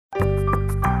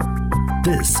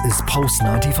This is Pulse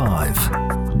 95.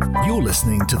 You're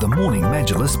listening to the Morning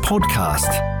Majlis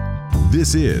podcast.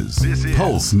 This is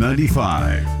Pulse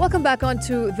 95. Welcome back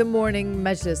onto the Morning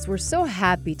Majlis. We're so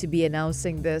happy to be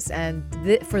announcing this and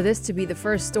for this to be the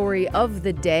first story of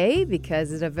the day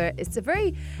because it's a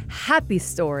very happy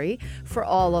story for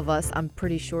all of us, I'm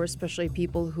pretty sure, especially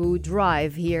people who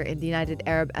drive here in the United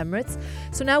Arab Emirates.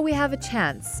 So now we have a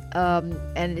chance,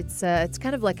 and it's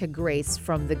kind of like a grace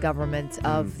from the government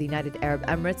of the United Arab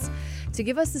Emirates to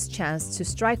give us this chance to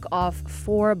strike off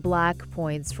 4 black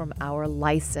points from our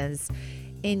license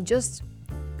in just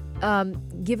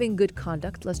giving good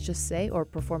conduct, let's just say, or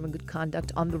performing good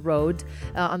conduct on the road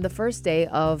on the first day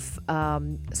of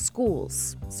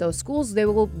schools. So schools, they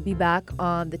will be back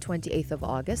on the 28th of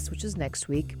August, which is next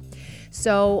week.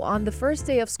 So on the first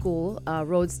day of school,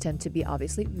 roads tend to be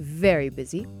obviously very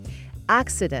busy.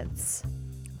 Accidents,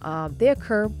 they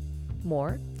occur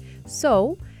more.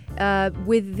 So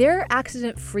with their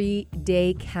accident-free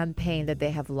day campaign that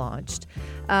they have launched,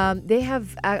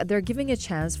 they're giving a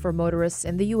chance for motorists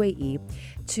in the UAE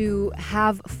to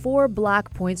have 4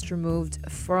 black points removed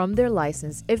from their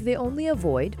license if they only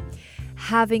avoid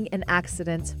having an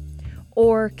accident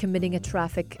or committing a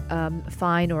traffic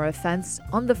fine or offense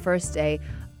on the first day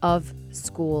of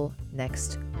school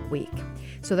next week.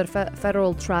 So the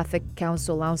Federal Traffic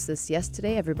Council announced this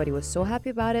yesterday. Everybody was so happy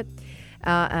about it.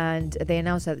 And they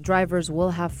announced that drivers will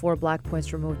have 4 black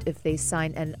points removed if they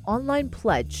sign an online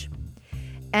pledge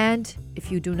and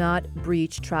if you do not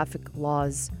breach traffic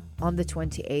laws on the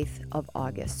 28th of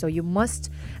August. So you must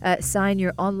sign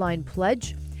your online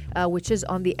pledge, which is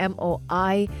on the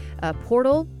MOI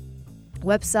portal,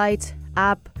 website,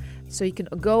 app. So you can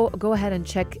go ahead and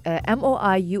check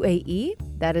MOI UAE,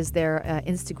 that is their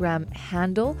Instagram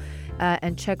handle,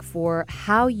 and check for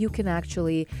how you can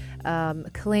actually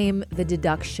claim the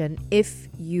deduction if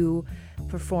you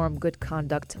perform good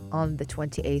conduct on the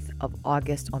 28th of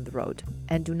August on the road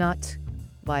and do not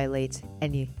violate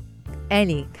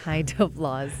any kind of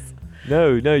laws.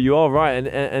 No, you are right,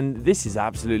 and this is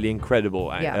absolutely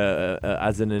incredible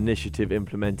as an initiative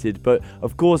implemented. But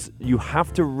of course, you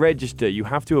have to register, you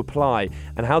have to apply,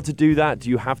 and how to do that?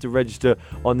 You have to register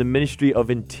on the Ministry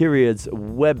of Interior's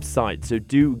website. So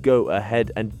do go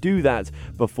ahead and do that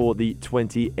before the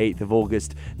 28th of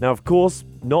August. Now, of course,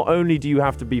 not only do you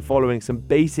have to be following some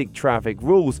basic traffic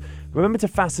rules, remember to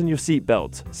fasten your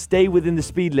seatbelt, stay within the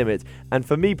speed limit, and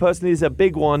for me personally, it's a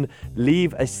big one,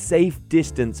 leave a safe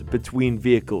distance between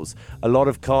vehicles. A lot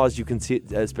of cars, you can see,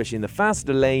 especially in the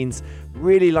faster lanes,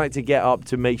 really like to get up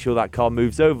to make sure that car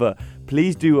moves over.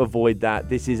 Please do avoid that.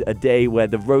 This is a day where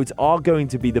the roads are going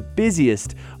to be the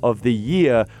busiest of the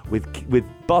year with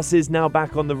buses now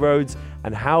back on the roads,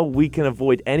 and how we can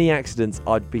avoid any accidents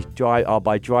are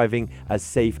by driving as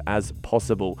safe as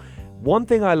possible. One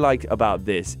thing I like about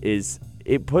this is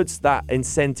it puts that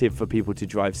incentive for people to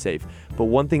drive safe. But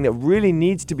one thing that really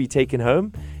needs to be taken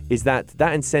home is that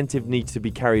incentive needs to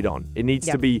be carried on. It needs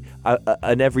to be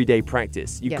an everyday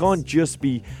practice. You can't just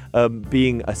be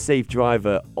being a safe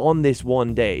driver on this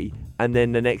one day and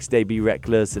then the next day be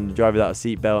reckless and drive without a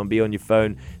seatbelt and be on your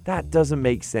phone. That doesn't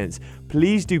make sense.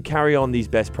 Please do carry on these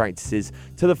best practices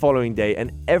to the following day,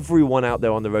 and everyone out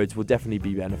there on the roads will definitely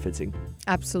be benefiting.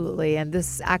 Absolutely. And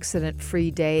this accident-free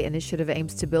day initiative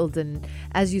aims to build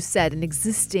as you said, an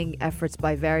existing efforts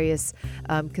by various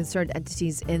concerned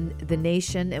entities in the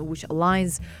nation, and which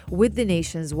aligns with the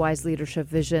nation's wise leadership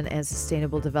vision and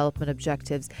sustainable development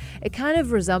objectives. It kind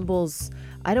of resembles,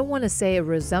 I don't want to say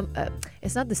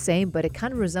it's not the same, but it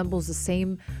kind of resembles the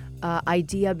same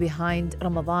idea behind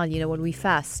Ramadan, when we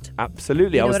fast.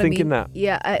 Absolutely. I was thinking that.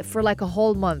 Yeah, for like a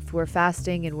whole month, we're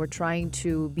fasting and we're trying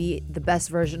to be the best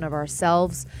version of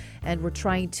ourselves, and we're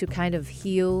trying to kind of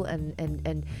heal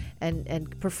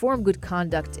and perform good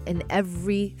conduct in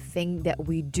everything that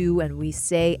we do and we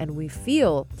say and we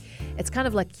feel. It's kind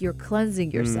of like you're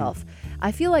cleansing yourself.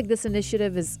 I feel like this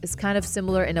initiative is kind of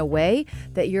similar in a way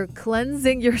that you're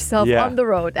cleansing yourself on the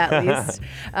road, at least.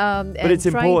 But it's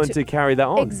important to carry that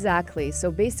on. Exactly.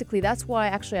 So basically, that's why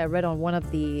actually I read on one of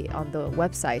the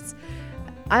websites.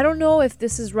 I don't know if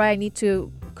this is right. I need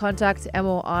to contact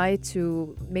MOI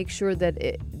to make sure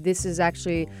that this is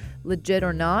actually legit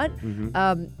or not.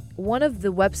 One of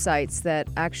the websites that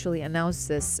actually announced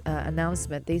this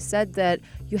announcement, they said that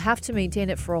you have to maintain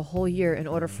it for a whole year in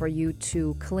order for you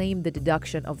to claim the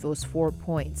deduction of those 4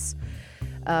 points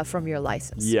from your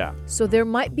license. Yeah. So there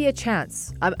might be a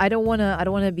chance. I don't want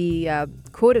to be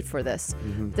quoted for this.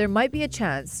 There might be a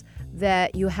chance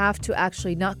that you have to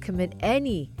actually not commit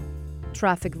any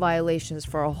traffic violations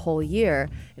for a whole year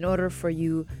in order for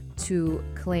you to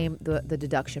claim the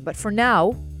deduction. But for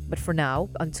now, But for now,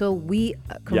 until we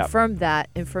confirm that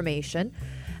information,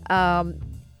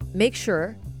 make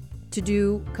sure to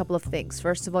do a couple of things.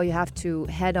 First of all, you have to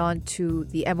head on to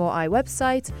the MOI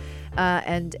website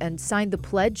and sign the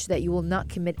pledge that you will not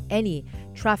commit any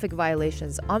traffic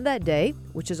violations on that day,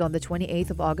 which is on the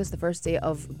 28th of August, the first day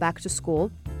of back to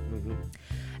school.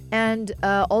 And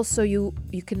also, you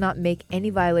cannot make any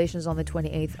violations on the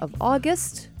 28th of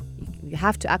August. You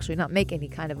have to actually not make any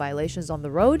kind of violations on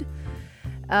the road.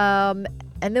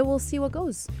 And then we'll see what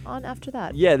goes on after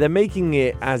that. Yeah, they're making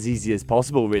it as easy as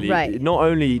possible, really. Right. Not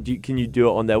only can you do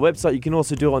it on their website, you can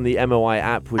also do it on the MOI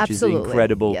app, which is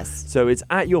incredible. Yes. So it's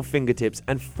at your fingertips.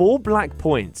 And 4 black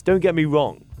points, don't get me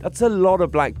wrong, that's a lot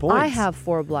of black points. I have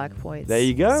 4 black points. There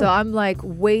you go. So I'm like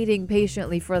waiting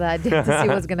patiently for that day to see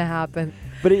what's going to happen.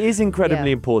 But it is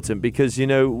incredibly important because, you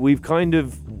know, we've kind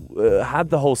of had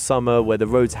the whole summer where the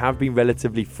roads have been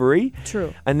relatively free.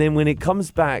 True. And then when it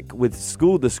comes back with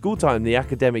the school time, the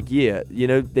academic year, you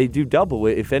know, they do double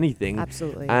it, if anything.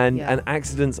 Absolutely. And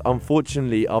accidents,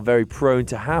 unfortunately, are very prone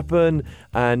to happen,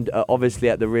 and obviously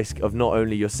at the risk of not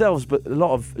only yourselves, but a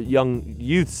lot of young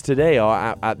youths today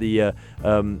are at the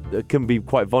can be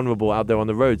quite vulnerable out there on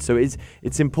the road. So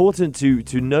it's important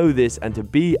to know this and to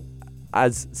be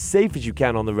as safe as you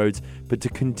can on the roads, but to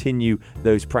continue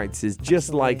those practices,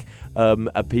 just like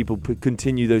people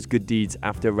continue those good deeds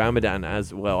after Ramadan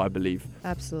as well, I believe.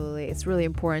 Absolutely. It's really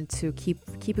important to keep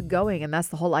it going, and that's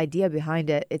the whole idea behind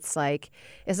it. It's like,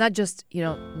 it's not just, you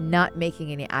know, not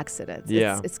making any accidents.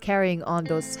 It's carrying on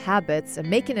those habits and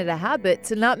making it a habit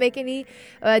to not make any,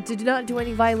 to do not do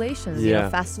any violations. You know,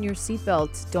 fasten your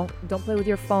seatbelt. Don't play with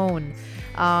your phone.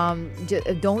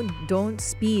 Don't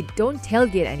speed. Don't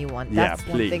tailgate anyone. That's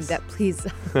one thing that, please.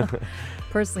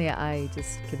 Personally, I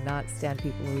just cannot stand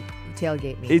people who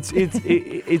tailgate me.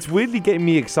 It's weirdly getting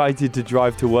me excited to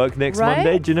drive to work next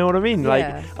Monday. Do you know what I mean?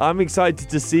 Like, I'm excited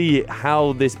to see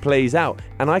how this plays out,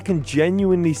 and I can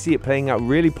genuinely see it playing out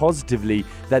really positively,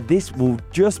 that this will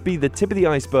just be the tip of the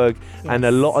iceberg, and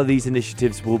a lot of these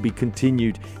initiatives will be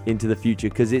continued into the future,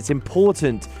 because it's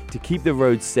important to keep the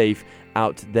roads safe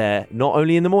out there, not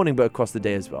only in the morning but across the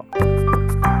day as well.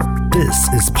 This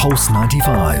is Pulse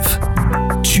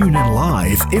 95. Tune in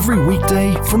live every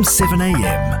weekday from 7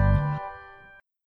 a.m.